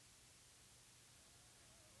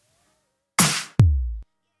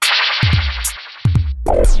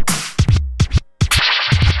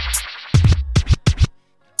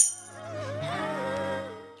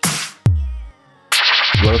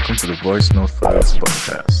to the Voice Note Files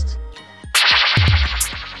podcast.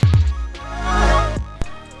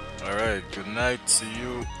 Alright, good night to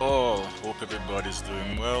you all. Hope everybody's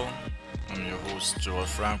doing well. I'm your host, Joel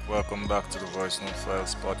Frank. Welcome back to the Voice Note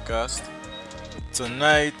Files podcast.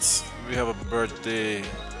 Tonight, we have a birthday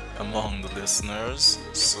among the listeners.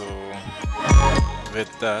 So,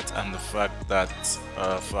 with that and the fact that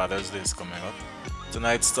Father's Day is coming up,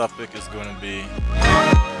 tonight's topic is going to be: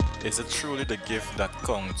 is it truly the gift that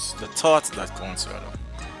counts? The thought that counts, rather.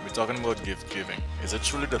 We're talking about gift giving. Is it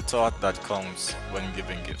truly the thought that counts when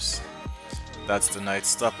giving gifts? That's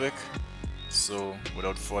tonight's topic. So,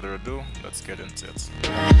 without further ado, let's get into it.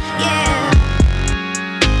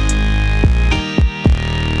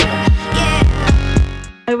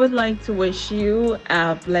 I would like to wish you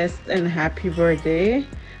a blessed and happy birthday.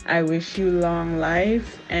 I wish you long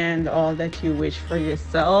life and all that you wish for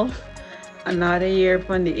yourself. Another year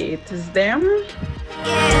from the 8th is them.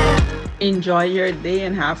 Enjoy your day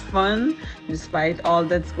and have fun despite all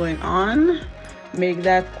that's going on. Make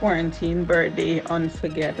that quarantine birthday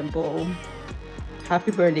unforgettable. Happy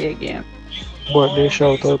birthday again. Birthday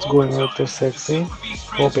shout outs going out to Sexy.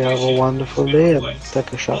 Hope you have a wonderful day and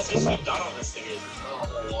take a shot tonight.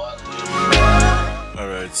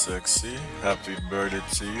 Alright, Sexy. Happy birthday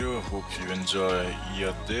to you. Hope you enjoy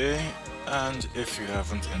your day. And if you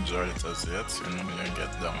haven't enjoyed it as yet, you didn't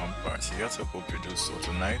get down on party yet, I hope you do so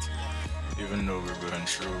tonight. Even though we're going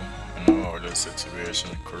through, our little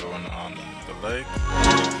situation, Corona and the like.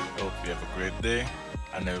 I hope you have a great day.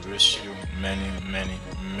 And I wish you many, many,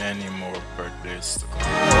 many more birthdays to come.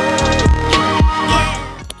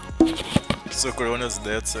 So Corona's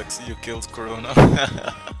dead, Sexy. You killed Corona.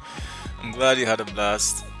 I'm glad you had a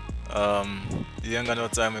blast. You ain't got no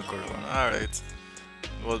time with Corona. Alright.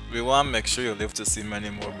 Well, we want to make sure you live to see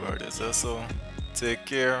many more birthdays. So take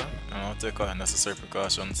care, take all the necessary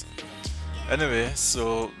precautions. Anyway,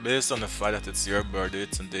 so based on the fact that it's your birthday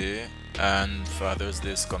today and Father's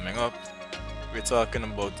Day is coming up, we're talking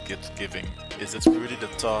about gift giving. Is it really the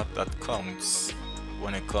thought that counts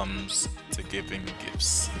when it comes to giving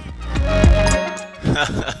gifts?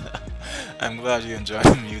 I'm glad you enjoy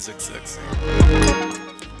the music, Sexy.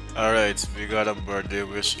 Alright, we got a birthday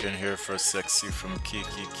wish in here for Sexy from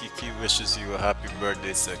Kiki. Kiki wishes you a happy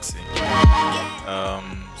birthday, Sexy.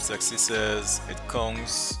 Sexy says it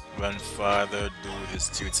counts when father do his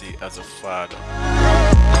duty as a father.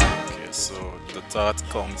 Okay, so the thought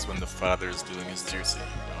counts when the father is doing his duty.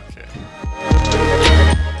 Okay.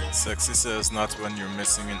 Sexy says not when you're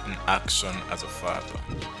missing in action as a father.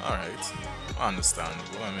 Alright,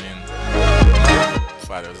 understandable. I mean,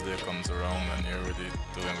 Father's Day comes around and you're really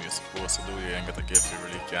doing what you're supposed to do. You ain't got a gift, you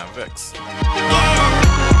really can't vex.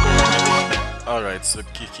 Alright, so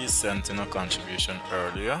Kiki sent in a contribution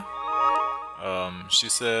earlier. She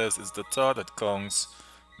says it's the thought that counts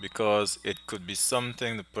because it could be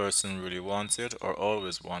something the person really wanted or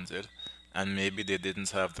always wanted, and maybe they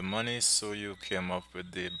didn't have the money, so you came up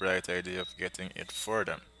with the bright idea of getting it for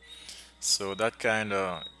them. So that kind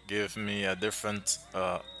of gave me a different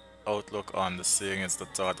outlook on the saying it's the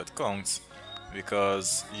thought that counts,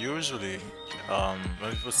 because usually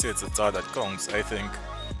when people say it's the thought that counts, I think,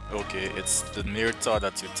 okay, it's the mere thought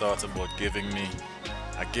that you thought about giving me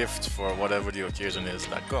a gift for whatever the occasion is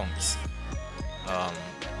that counts.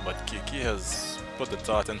 But Kiki has put the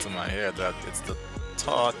thought into my head that it's the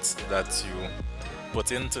thought that you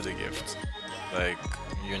put into the gift. Like,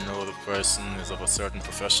 the person is of a certain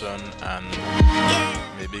profession and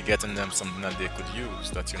maybe getting them something that they could use,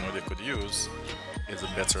 that they could use, is a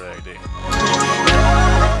better idea.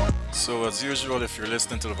 So as usual, if you're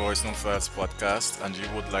listening to the Voice Note Files podcast and you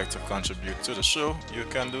would like to contribute to the show, you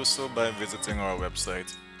can do so by visiting our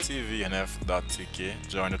website, tvnf.tk,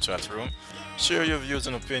 join the chat room, share your views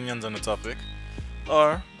and opinions on the topic,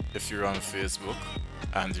 or if you're on Facebook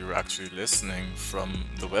and you're actually listening from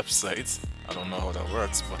the website, I don't know how that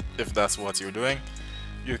works, but if that's what you're doing,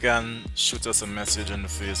 you can shoot us a message in the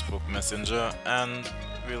Facebook Messenger and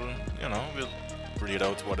we'll read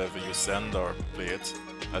out whatever you send or play it,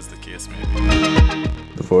 as the case may be.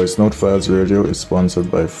 The Voice Note Files Radio is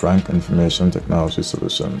sponsored by Frank Information Technology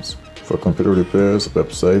Solutions. For computer repairs,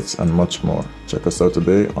 websites, and much more, check us out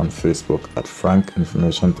today on Facebook at Frank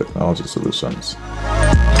Information Technology Solutions.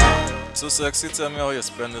 So Sexy, tell me how you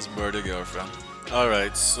spend this birthday, girlfriend.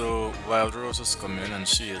 Alright, so Wild Rose has come in and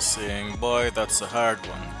she is saying, boy, that's a hard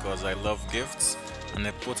one, because I love gifts and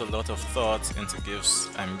I put a lot of thought into gifts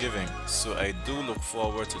I'm giving, so I do look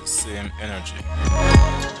forward to the same energy.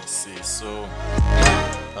 I see, so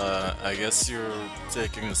I guess you're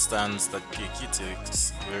taking the stance that Kiki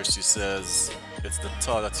takes, where she says it's the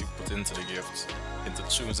thought that you put into the gift into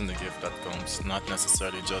choosing the gift that comes, not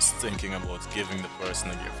necessarily just thinking about giving the person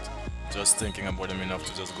a gift, just thinking about them enough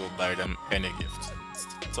to just go buy them any gift. It's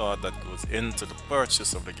the thought that goes into the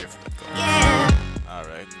purchase of the gift that comes. All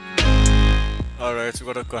right. All right, we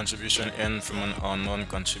got a contribution in from an unknown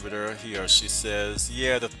contributor. He or she says,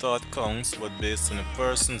 yeah, the thought counts, but based on a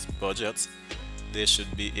person's budget, they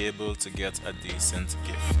should be able to get a decent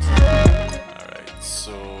gift. All right,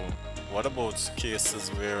 so what about cases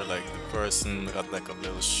where like the person got like a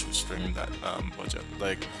little shoestring that budget?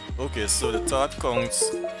 Like, okay, so the thought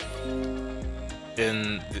counts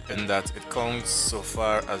in that it counts so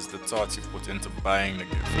far as the thought you put into buying the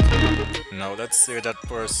gift. Now, let's say that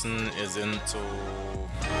person is into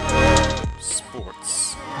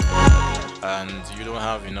sports and you don't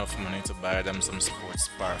have enough money to buy them some sports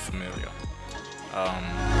paraphernalia. Um,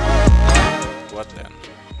 what then?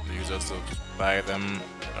 Do you just buy them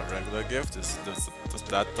a regular gift? Does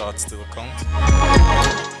that thought still count?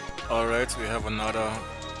 Alright, we have another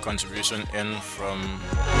contribution in from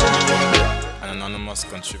an anonymous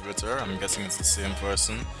contributor. I'm guessing it's the same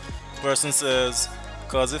person. Person says,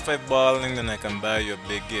 cause if I balling then I can buy you a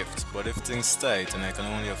big gift. But if things tight and I can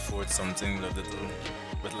only afford something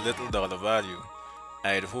with little dollar value,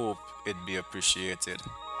 I'd hope it'd be appreciated.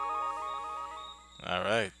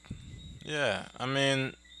 Alright. Yeah, I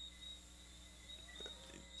mean,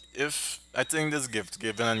 if I think this gift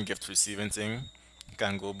giving and gift receiving thing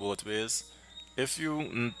can go both ways. If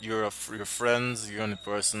your friends, you're the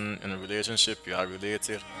person in a relationship, you are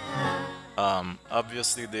related.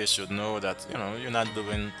 Obviously they should know that you're not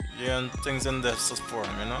doing you're in things in this form.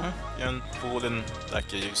 You're not pulling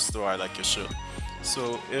like you used to or like you should.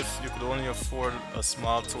 So if you could only afford a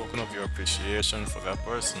small token of your appreciation for that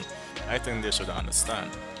person, I think they should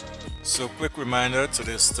understand. So, quick reminder,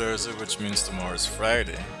 today's Thursday, which means tomorrow is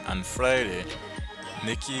Friday. And Friday,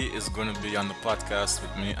 Nikki is going to be on the podcast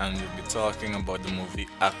with me and we'll be talking about the movie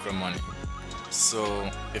Acrimony. So,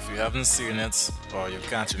 if you haven't seen it or you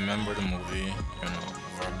can't remember the movie,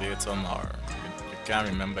 verbatim, or you can't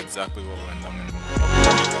remember exactly what went down in the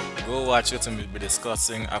movie, go watch it and we'll be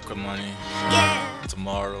discussing Acrimony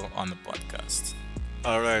tomorrow on the podcast.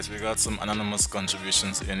 Alright, we got some anonymous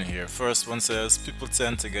contributions in here. First one says, people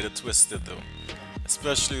tend to get it twisted though,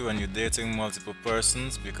 especially when you're dating multiple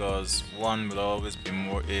persons because one will always be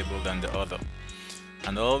more able than the other.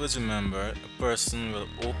 And always remember, a person will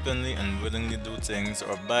openly and willingly do things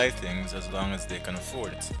or buy things as long as they can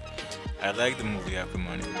afford it. I like the movie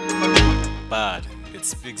Acrimony. Bad. It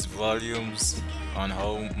speaks volumes on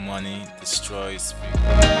how money destroys people.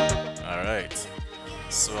 Alright.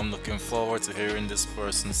 So I'm looking forward to hearing this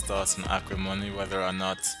person's thoughts on acrimony, whether or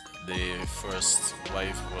not the first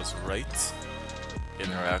wife was right in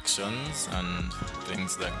her actions and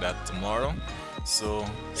things like that tomorrow. So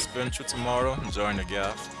spin through tomorrow, join the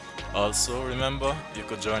gaff. Also remember, you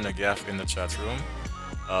could join the gaff in the chat room.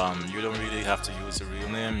 You don't really have to use a real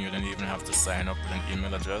name, you don't even have to sign up with an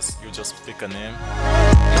email address. You just pick a name,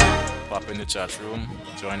 pop in the chat room,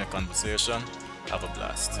 join the conversation, have a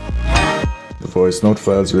blast. The Voice Note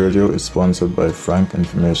Files Radio is sponsored by Frank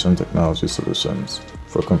Information Technology Solutions.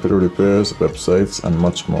 For computer repairs, websites, and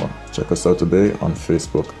much more, check us out today on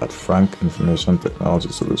Facebook at Frank Information Technology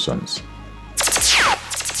Solutions.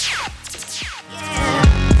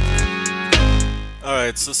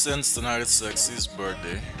 Alright, so since tonight is Sexy's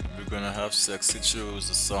birthday, we're gonna have Sexy choose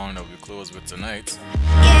the song that we close with tonight.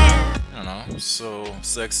 So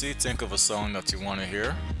Sexy, think of a song that you want to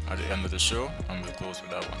hear at the end of the show, and we'll close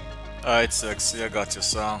with that one. Alright, Sexy, I got your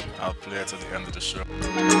song. I'll play it at the end of the show.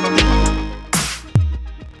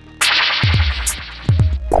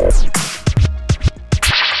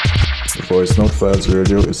 The Voice Note Files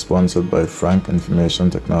Radio is sponsored by Frank Information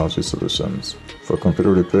Technology Solutions. For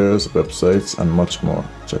computer repairs, websites, and much more,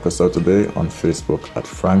 check us out today on Facebook at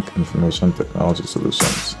Frank Information Technology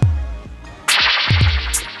Solutions.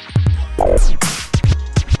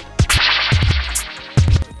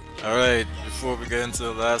 Alright, before we get into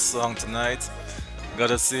the last song tonight,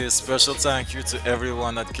 gotta say a special thank you to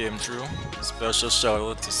everyone that came through. Special shout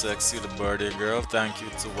out to Sexy, the birthday girl. Thank you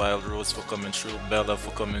to Wild Rose for coming through, Bella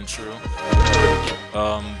for coming through.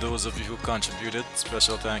 Those of you who contributed,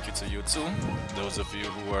 special thank you to you too. Those of you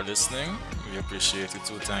who are listening, we appreciate you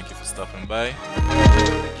too. Thank you for stopping by.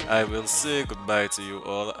 I will say goodbye to you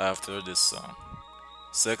all after this song.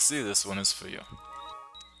 Sexy, this one is for you.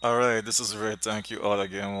 Alright, this is Ray. Thank you all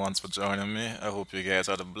again once for joining me. I hope you guys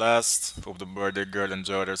had a blast. Hope the birthday girl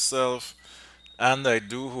enjoyed herself. And I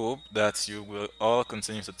do hope that you will all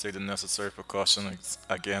continue to take the necessary precautions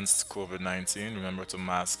against COVID 19. Remember to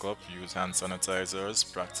mask up, use hand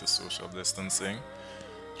sanitizers, practice social distancing.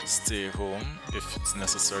 stay home. If it's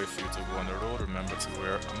necessary for you to go on the road, remember to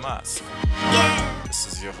wear a mask. This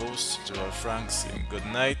is your host, Joel Frank, saying good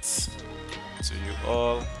night to you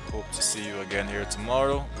all. Hope to see you again here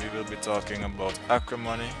tomorrow. We will be talking about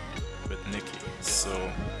acrimony with Nikki.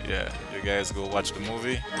 So yeah, you guys go watch the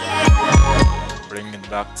movie, bring it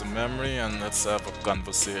back to memory, and let's have a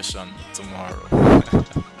conversation tomorrow.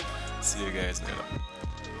 See you guys later.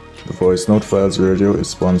 The Voice Note Files Radio is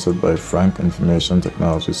sponsored by Frank Information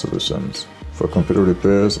Technology Solutions. For computer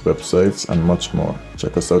repairs, websites, and much more,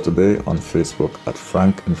 check us out today on Facebook at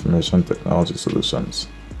Frank Information Technology Solutions.